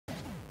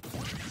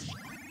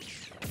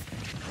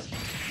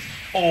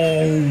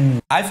Oh!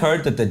 I've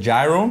heard that the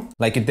gyro,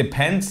 like it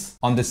depends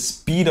on the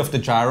speed of the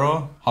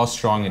gyro, how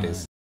strong it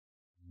is.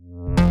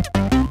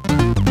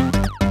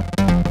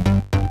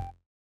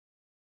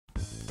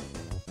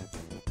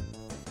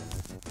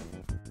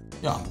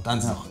 Ja,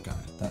 deins ist auch geil.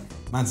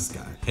 Meins ist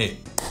geil. Hey,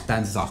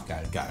 Deins ist auch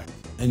geil. geil.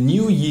 A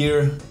new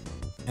year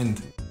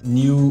and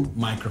new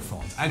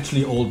microphones.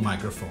 Actually old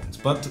microphones,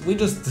 but we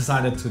just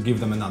decided to give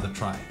them another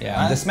try.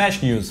 Yeah, the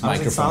Smash News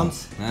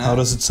microphones. How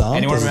does it sound?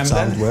 Anyone does it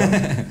remember sound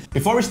that? well?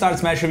 Before we start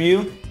Smash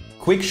Review,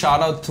 quick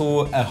shout out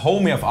to a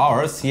homie of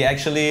ours. He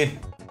actually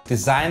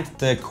designed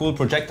the cool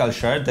projectile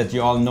shirt that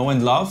you all know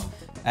and love.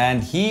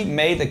 And he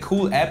made a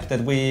cool app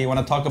that we want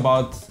to talk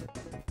about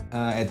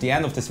at the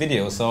end of this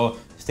video. So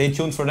stay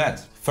tuned for that.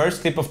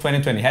 First clip of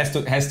 2020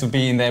 has to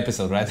be in the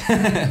episode, right?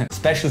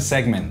 Special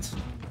segment.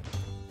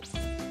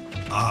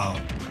 Oh.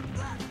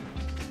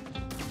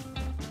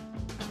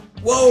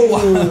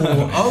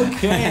 Whoa!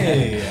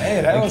 Okay.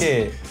 Hey, that was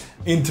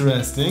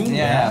interesting.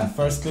 Yeah.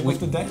 First clip of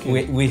the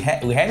decade. We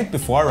had it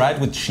before, right?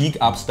 With Cheek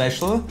Up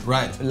Special.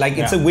 Right. Like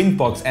it's a wind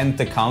box and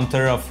the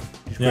counter of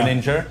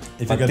Greninja.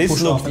 But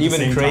this looked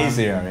even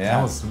crazier. Yeah.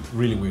 That was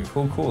really weird.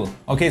 Cool.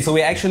 Okay, so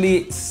we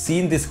actually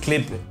seen this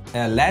clip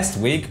last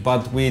week,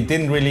 but we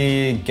didn't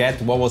really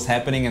get what was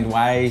happening and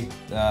why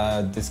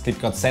this clip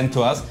got sent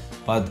to us.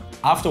 But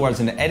afterwards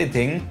in the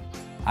editing,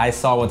 I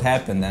saw what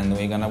happened and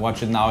we're gonna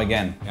watch it now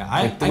again.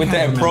 Yeah, with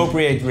the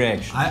appropriate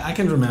reaction. I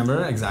can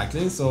remember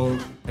exactly, so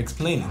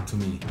explain it to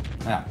me.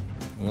 Yeah,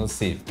 we'll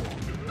see.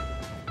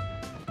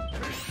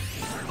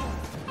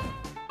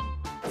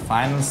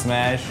 Final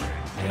smash.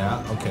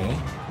 Yeah, okay.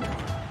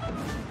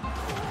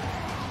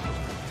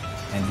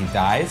 And he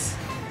dies.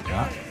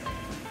 Yeah.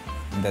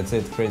 And that's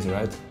it, crazy,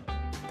 right?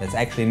 That's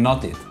actually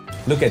not it.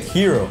 Look at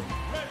Hero.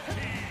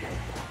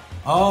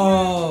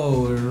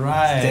 Oh,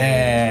 right.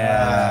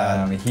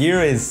 Damn,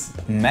 Hero is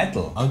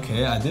metal.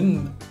 Okay, I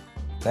didn't...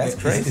 That's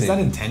crazy. Is that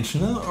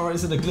intentional or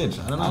is it a glitch?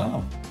 I don't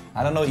know.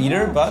 I don't know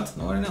either, but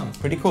nobody knows.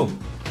 Pretty cool.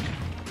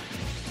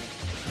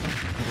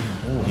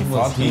 Oh, He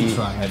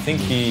thought I think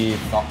he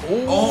thought...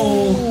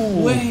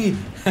 Oh, wait!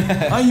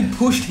 He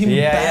pushed him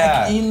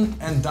back in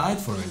and died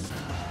for it.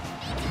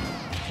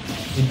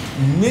 It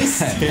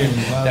missed him.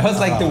 That was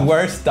like the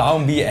worst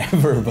down B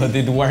ever, but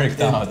it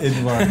worked out. It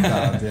worked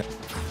out, yeah.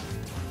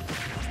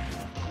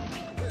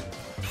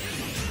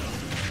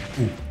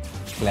 Ooh,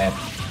 slap.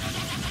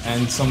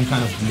 And some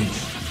kind of glitch.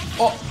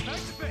 Oh!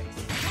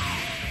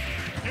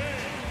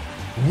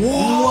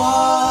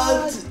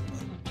 What?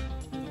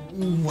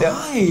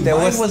 Why?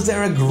 Why was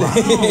there a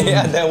ground?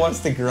 Yeah, there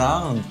was the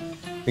ground.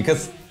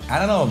 Because, I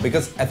don't know,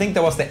 because I think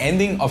that was the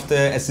ending of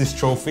the assist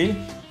trophy.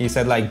 He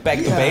said like back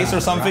to base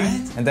or something,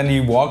 right? and then he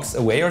walks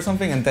away or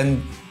something, and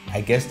then I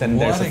guess then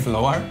there's a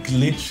floor.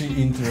 Glitchy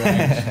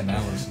interaction.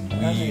 That was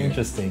weird.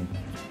 Interesting.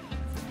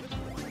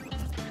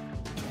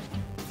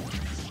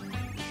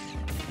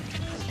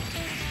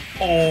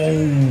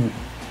 Oh,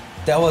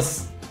 that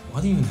was...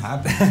 What even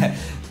happened?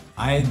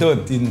 I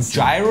didn't see.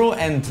 Gyro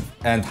and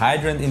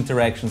hydrant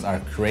interactions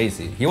are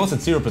crazy. He was at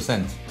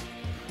 0%.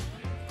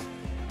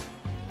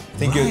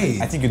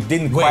 I think you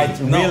didn't quite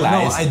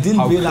realize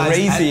how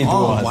crazy it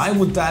was. Why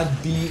would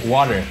that be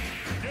water?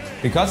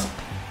 Because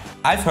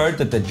I've heard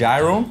that the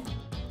gyro,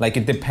 like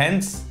it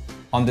depends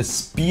on the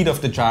speed of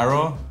the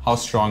gyro, how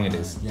strong it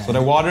is. Yeah, so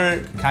the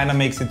water kind of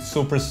makes it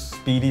super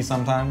speedy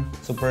sometimes,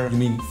 super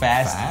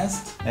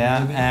fast. Yeah,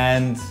 maybe?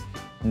 And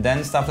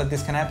then stuff like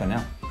this can happen.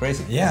 Yeah,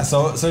 crazy. Yeah,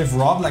 so if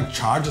Rob like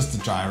charges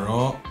the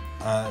gyro,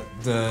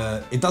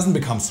 it doesn't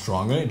become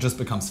stronger, it just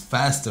becomes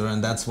faster,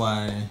 and that's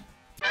why.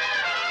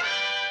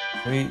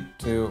 3,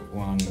 2,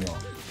 1, go.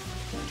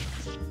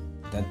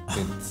 That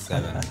did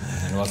 7.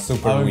 It was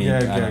super weak.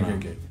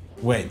 Okay.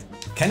 Wait,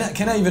 can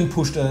I even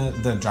push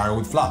the gyro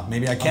with flop?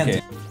 Maybe I can't.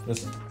 Okay.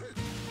 Just...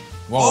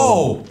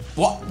 Whoa!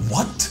 Oh,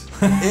 what?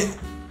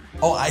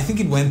 I think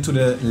it went to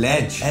the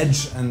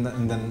edge and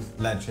then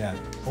ledge. Yeah.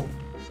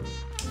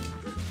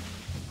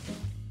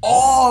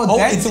 Oh,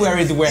 that's where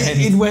it went.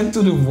 It went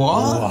to the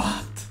wall.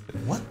 What?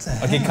 What the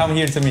heck? Okay, come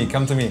here to me.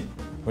 Come to me.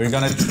 We're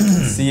gonna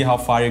see how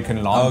far you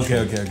can launch.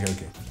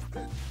 Okay.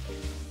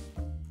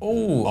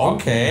 Oh,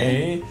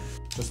 okay.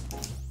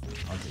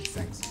 Okay,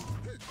 thanks.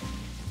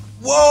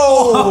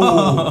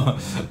 Whoa!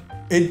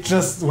 It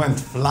just went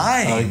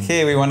flying.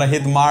 Okay, we want to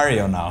hit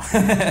Mario now.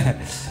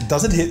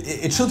 Does it hit?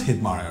 It should hit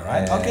Mario,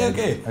 right?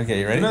 Okay. Okay,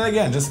 you ready? Do it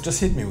again.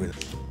 Just hit me with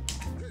it.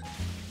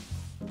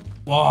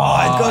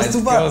 Wow, it goes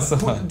too far.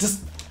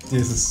 This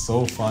is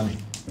so funny.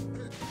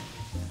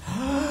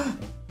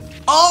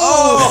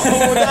 Oh,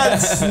 that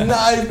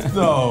sniped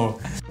though.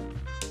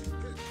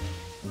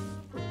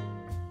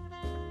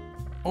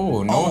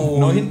 Oh,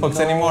 no hitbox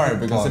anymore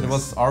because it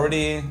was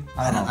already...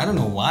 I don't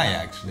know why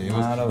actually.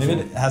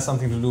 Maybe it has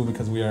something to do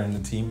because we are in the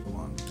team.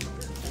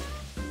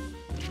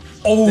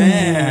 Oh!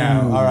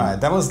 Damn!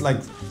 Alright, that was like,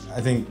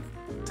 I think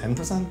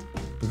 10%?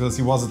 Because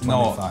he was at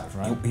 25,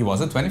 right? He was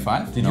at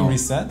 25? Did you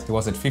reset? He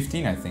was at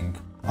 15, I think.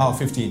 Oh,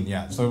 15,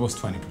 yeah. So it was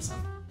 20%.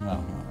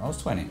 No, I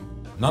was 20.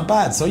 Not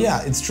bad. So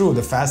yeah, it's true.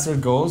 The faster it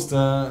goes,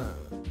 the...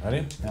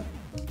 Ready? Yeah.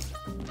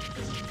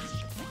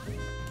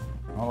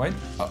 Oh, wait.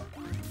 Oh,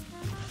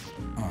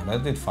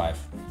 that did 5.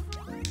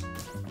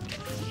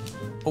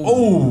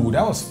 Oh,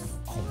 that was...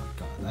 Oh my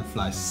god, that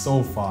flies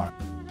so far.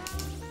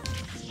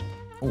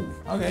 Oh,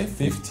 okay,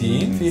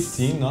 15,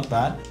 15, not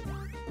bad.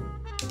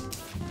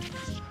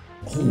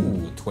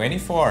 Oh,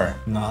 24.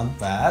 Not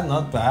bad,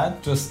 not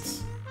bad.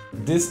 Just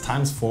this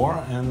times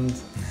 4 and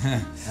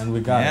we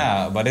got it.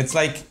 Yeah, but it's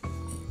like...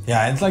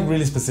 Yeah, it's like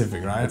really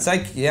specific, right? It's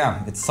like,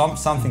 yeah, it's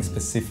something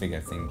specific, I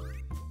think.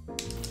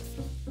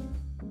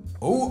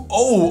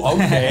 Oh,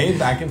 okay,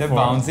 back and the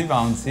forth.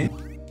 bouncy.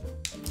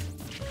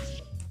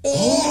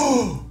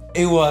 Oh!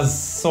 It was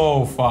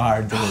so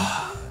far, dude.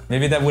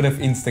 Maybe that would have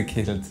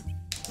insta-killed.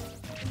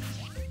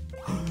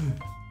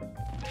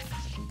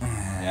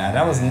 Yeah,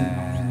 that was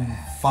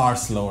far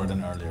slower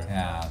than earlier.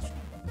 Yeah.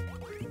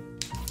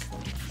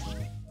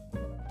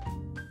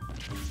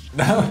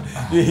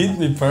 You hit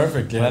me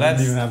perfectly. But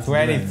that's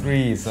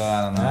 23, so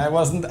I don't know. I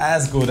wasn't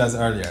as good as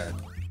earlier.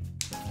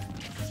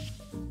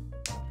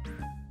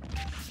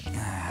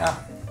 Yeah,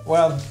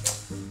 well,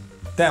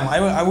 damn,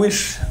 I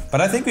wish...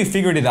 But I think we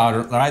figured it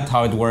out, right?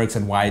 How it works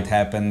and why it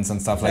happens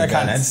and stuff like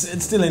that.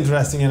 It's still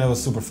interesting and it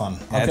was super fun.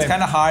 Yeah, okay. It's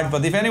kind of hard,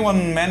 but if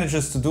anyone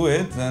manages to do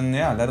it, then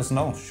yeah, let us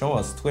know. Show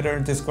us. Twitter,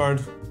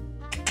 Discord.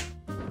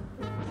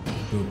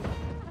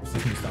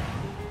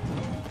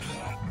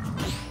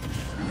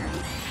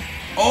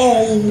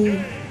 Oh!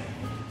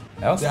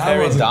 That was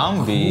very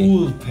down B.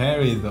 Cool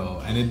parry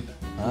though, and it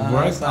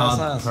worked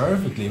out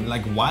perfectly.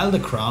 Like while the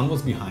crown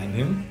was behind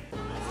him.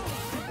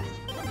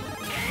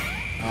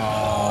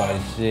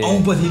 Oh shit.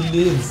 Oh, but he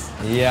lives.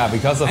 Yeah,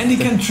 because of. And he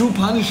can true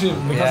punish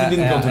him because he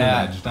didn't go to the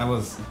ledge. That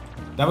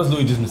was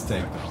Luigi's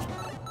mistake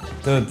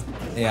though. Dude,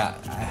 yeah.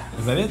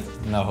 Is that it?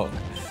 No.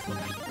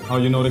 Oh,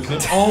 you know the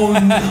clip? Oh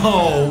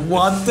no!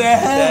 What the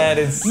hell? That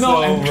is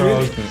so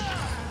broken.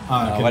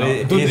 Ah, okay, but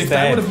no. Dude, if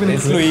that would have been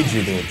it's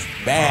Luigi, dude.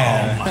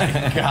 Bam! Oh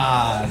my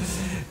god.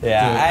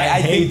 Yeah, dude,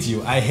 I hate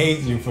you. I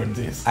hate you for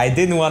this. I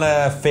didn't want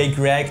to fake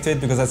react to it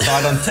because I saw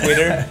it on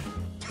Twitter.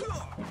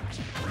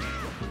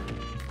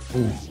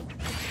 Ooh.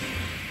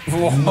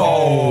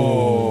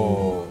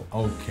 Whoa!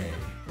 Okay,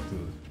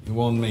 dude. You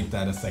won't make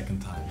that a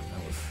second time.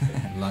 That was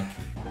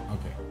lucky.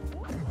 Okay.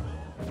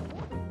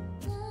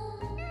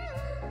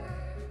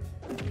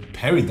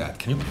 Parry that.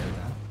 Can you parry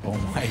that? Oh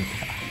my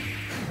god.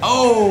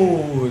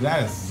 Oh,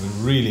 that is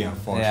really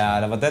unfortunate.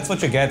 Yeah, but that's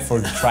what you get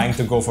for trying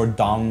to go for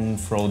down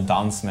throw,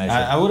 down smash.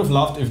 I would have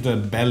loved if the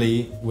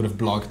belly would have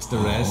blocked the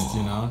rest,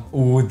 you know?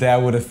 Ooh,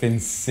 that would have been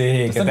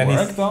sick. Does that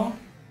work though?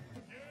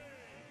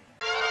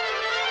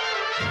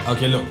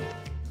 Okay, look.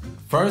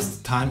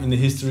 First time in the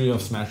history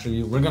of Smash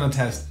Review, we're gonna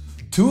test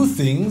 2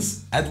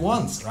 things at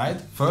once, right?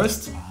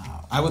 First,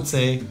 I would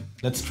say,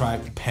 let's try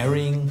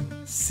parrying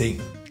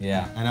Sing.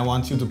 Yeah. And I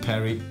want you to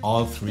parry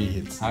all 3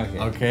 hits. Okay.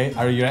 Okay,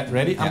 are you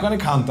ready? Yeah. I'm gonna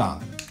count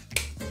down.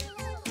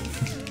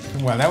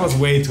 Well, that was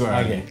way too early.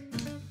 Okay.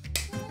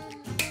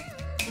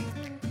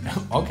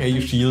 Okay,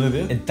 you shielded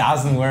it. It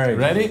doesn't work.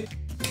 Ready?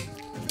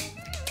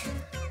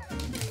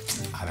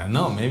 I don't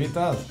know, maybe it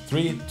does.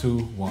 3, 2,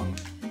 1.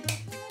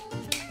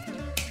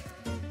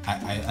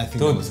 I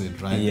think that was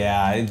it, right?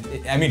 Yeah,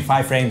 I mean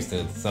 5 frames,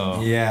 dude.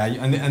 So yeah,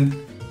 and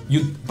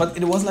you, but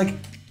it was like,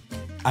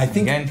 I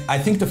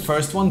think the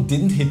first one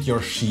didn't hit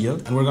your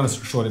shield, and we're gonna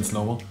show it in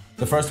slow-mo.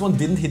 The first one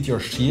didn't hit your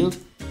shield,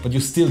 but you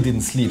still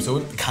didn't sleep, so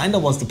it kind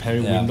of was the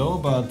parry window,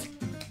 but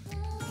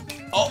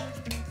oh,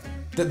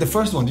 the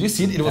first one, did you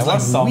see it? It was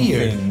like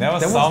weird. That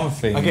was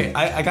something. Okay,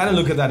 I gotta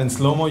look at that in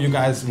slow-mo. You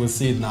guys will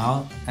see it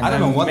now. And I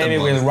don't know what. Maybe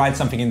we'll write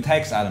something in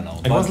text. I don't know.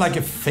 It was like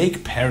a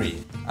fake parry.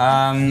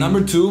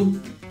 Number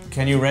 2.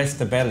 Can you rest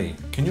the belly?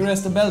 Can you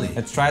rest the belly?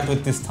 Let's try it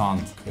with this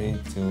taunt. 3,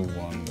 2,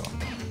 1, go.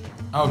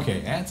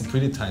 Okay, that's a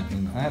pretty tight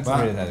window. That's a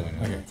pretty tight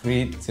window. Okay.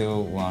 3,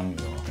 2, 1,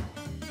 go.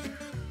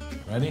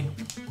 Ready?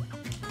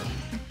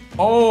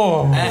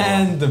 Oh!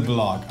 And the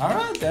block.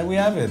 Alright, there we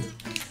have it.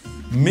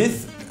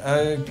 Myth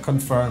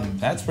confirmed.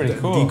 That's pretty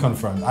cool.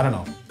 Deconfirmed. I don't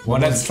know. Well,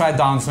 let's try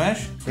down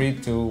smash. 3,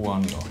 2,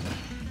 1, go.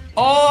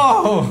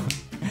 Oh!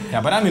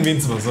 Yeah, but I'm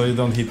invincible, so you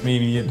don't hit me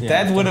immediately.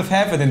 That would have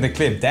happened in the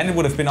clip. Then it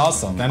would have been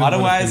awesome. Then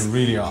otherwise, it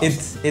really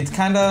awesome.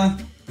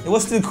 it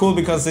was still cool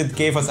because it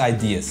gave us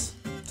ideas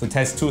to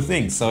test 2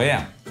 things. So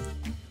yeah.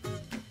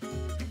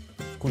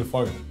 Coole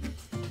Folge.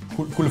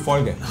 Coole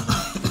Folge.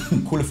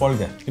 Coole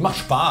Folge. Die macht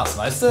Spaß,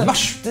 weißt du? Das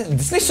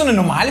ist nicht so eine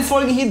normale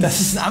Folge hier. Das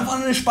ist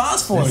einfach eine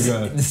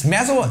Spaßfolge. Das ist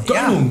mehr so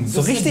Gönnung. Ja,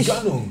 so richtig.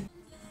 Gönnung.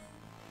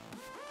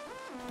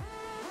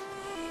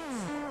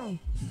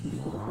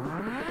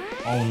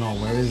 Oh no,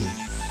 where is it?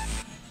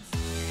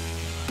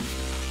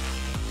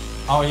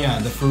 Oh yeah,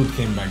 the fruit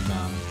came back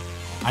down.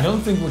 I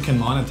don't think we can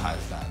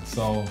monetize that.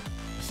 So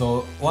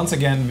once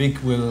again,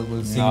 Vic will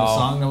sing the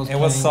song that was playing.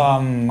 It was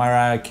some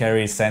Mariah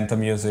Carey Santa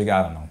music.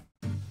 I don't know.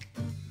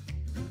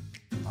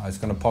 Oh, it's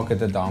gonna pocket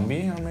the down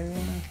B or maybe.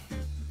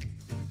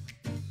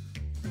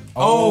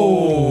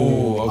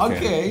 Oh,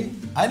 okay.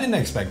 I didn't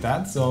expect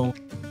that. So.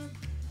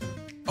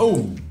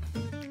 Oh.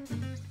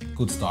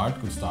 Good start.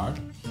 Good start.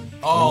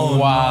 Oh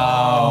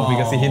wow! No.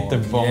 Because he hit the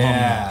bomb.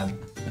 Yeah.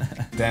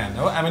 damn.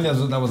 I mean,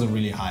 that was a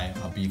really high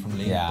up B from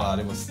Link, but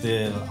it was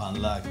still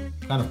unlucky.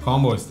 What kind of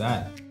combo is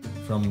that?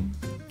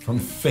 From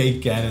fake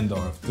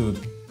Ganondorf, dude.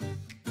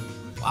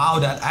 Wow,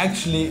 that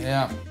actually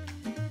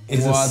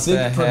is a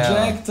sick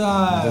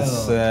projectile. This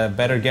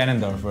better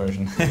Ganondorf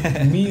version.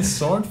 Me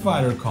sword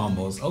fighter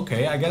combos.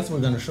 Okay, I guess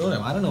we're gonna show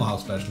them. I don't know how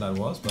special that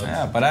was, but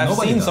but I've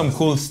seen some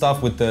cool stuff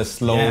with the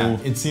slow.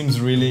 Yeah, it seems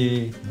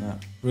really,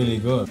 really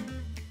good.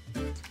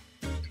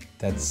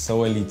 That's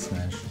so Elite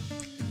Smash.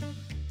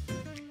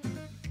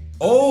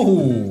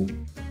 Oh.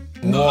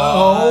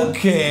 No,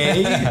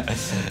 okay.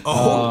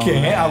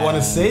 Okay, I want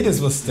to say this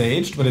was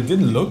staged, but it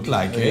didn't look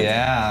like it.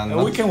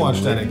 Yeah, we can watch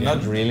that again.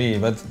 Not really,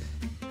 but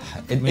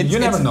you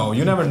never know.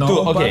 You never know.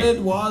 Dude, okay. But it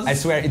was. I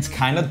swear, it's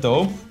kind of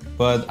dope,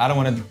 but I don't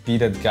want to be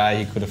that guy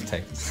he could have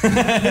tagged.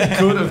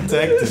 Could have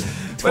tagged it.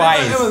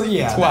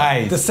 Twice.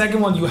 Twice. The second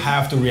one, you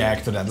have to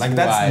react to that. Like,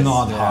 that's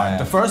not hard.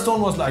 The first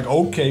one was like,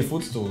 okay,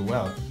 footstool.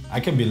 Well, I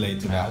can be late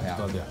to that.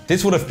 But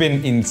this would have been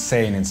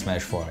insane in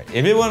Smash 4.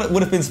 If it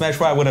would have been Smash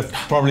 4, I would have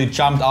probably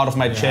jumped out of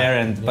my chair.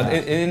 But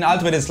in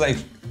Ultimate, it's like,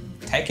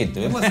 tag it,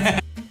 dude.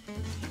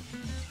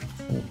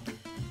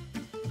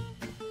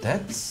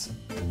 That's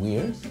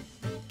weird.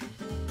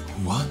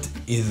 What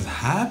is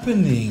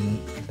happening?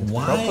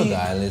 Why?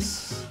 Crocodile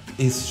is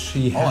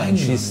she hanging? Oh, and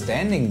she's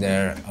standing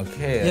there.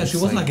 Okay. Yeah, she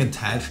was like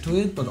attached to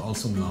it, but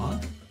also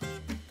not.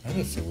 That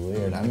is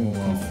weird. I'm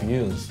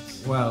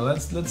confused. Well,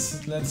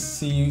 let's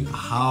see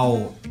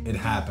how it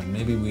happened.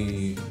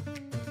 Maybe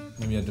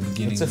at the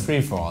beginning. It's a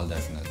free for all,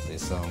 definitely.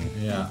 So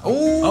yeah.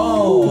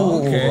 Oh,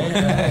 okay.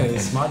 Hey,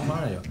 smart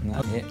Mario.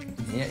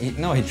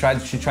 No,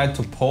 she tried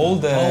to pull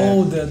the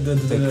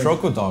the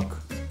crocodile.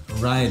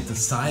 Right, the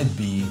side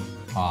B.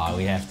 Oh,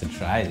 we have to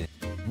try it.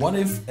 What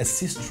if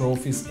assist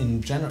trophies in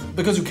general?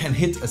 Because you can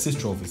hit assist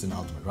trophies in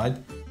Ultimate, right?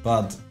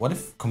 But what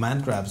if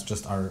command grabs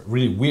just are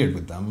really weird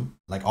with them?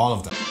 Like all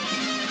of them.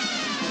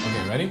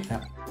 Okay, ready?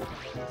 Yeah.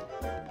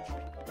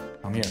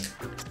 Come here.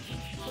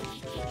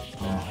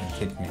 Oh, it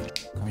hit me.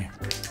 Come here.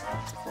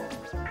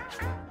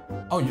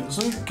 Oh,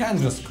 so you can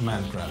just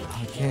command grab.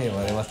 Okay,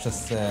 well, it was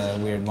just a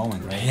weird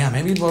moment, right? Yeah,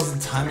 maybe it was a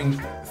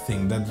timing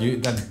thing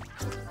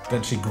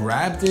that she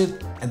grabbed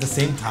it at the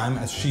same time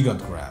as she got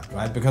grabbed,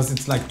 right? Because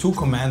it's like two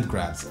command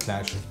grabs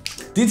clashing.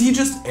 Did he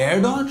just air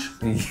dodge?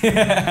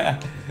 Yeah.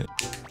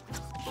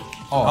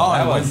 Oh,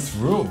 that went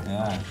through.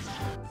 Yeah.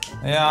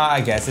 Yeah, I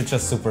guess it's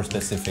just super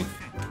specific.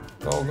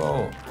 Go,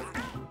 go.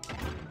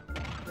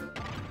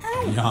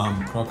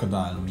 Yum,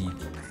 crocodile meat.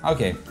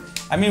 Okay.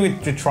 I mean, we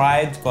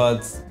tried, but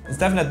it's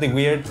definitely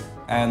weird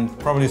and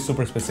probably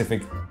super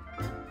specific.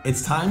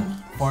 It's time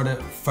for the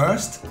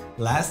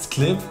last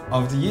clip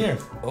of the year,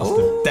 of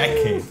the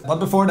decade. But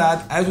before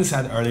that, as we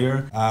said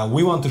earlier,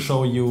 we want to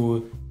show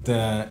you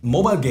the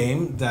mobile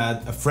game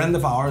that a friend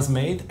of ours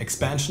made.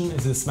 Expansion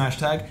is his Smash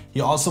tag.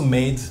 He also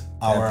made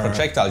our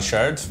projectile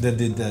shirt. The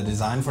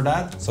design for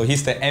that. So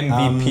he's the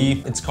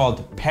MVP. It's called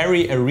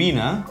PARRY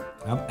Arena.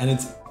 Yep. And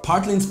it's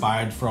partly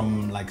inspired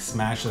from like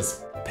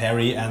Smash's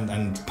parry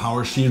and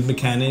power shield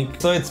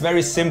mechanic. So it's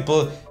very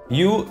simple.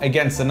 You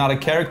against another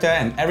character,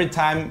 and every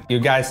time you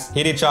guys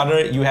hit each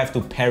other, you have to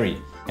parry.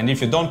 And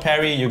if you don't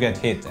parry, you get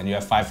hit, and you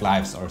have 5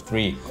 lives or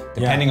 3,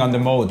 depending on the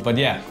mode. But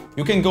yeah,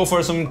 you can go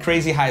for some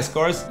crazy high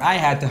scores. I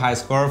had the high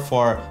score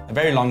for a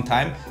very long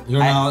time. You're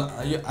now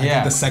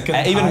the second.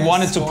 I even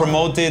wanted to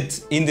promote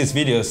it in this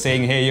video,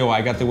 saying, hey yo,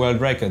 I got the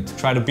world record,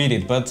 try to beat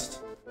it. But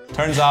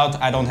turns out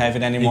I don't have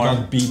it anymore. It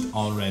got beat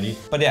already.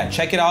 But yeah,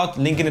 check it out,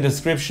 link in the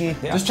description.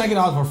 Yeah. Just check it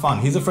out for fun.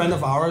 He's a friend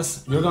of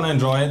ours, you're gonna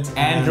enjoy it.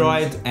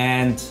 Android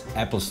and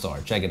Apple Store,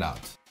 check it out.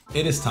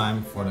 It is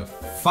time for the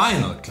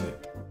final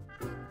clip.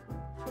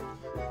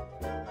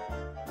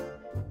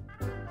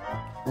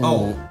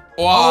 Oh.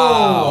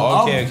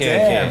 Wow,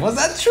 okay. Was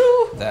that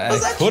true?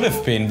 That could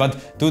have been,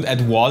 but dude, at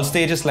wall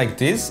stages like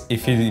this,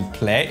 if he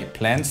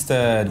plants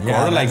the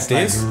Gyro like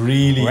this, like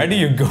really, where do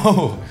you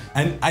go?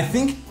 And I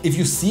think if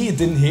you see it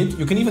didn't hit,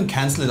 you can even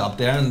cancel it up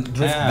there and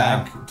drift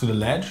back to the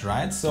ledge,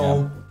 right?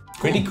 So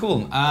pretty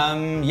cool.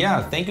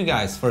 Yeah, thank you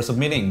guys for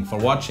submitting, for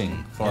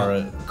watching,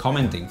 for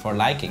commenting, for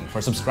liking,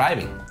 for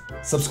subscribing.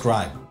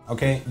 Subscribe,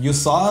 okay? You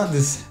saw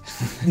this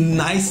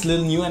nice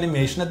little new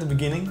animation at the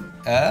beginning.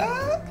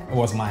 It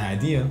was my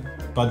idea,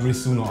 but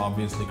Risuno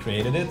obviously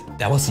created it.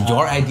 That was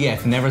your idea.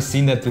 I've never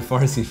seen that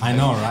before. I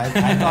know, right?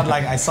 I thought,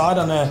 like, I saw it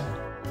on a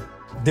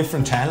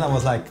different channel. I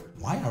was like,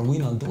 why are we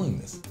not doing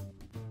this?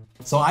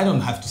 So I don't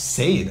have to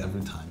say it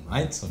every time,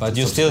 right? So but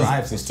you still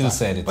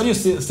said it. But you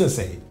still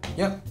say it.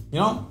 Yep, you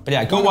know? But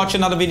yeah, go watch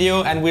another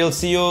video and we'll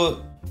see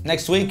you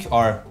next week,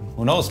 or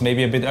who knows,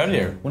 maybe a bit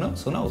earlier. Who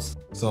knows? Who knows?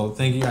 So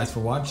thank you guys for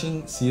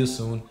watching. See you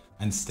soon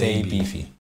and stay beefy.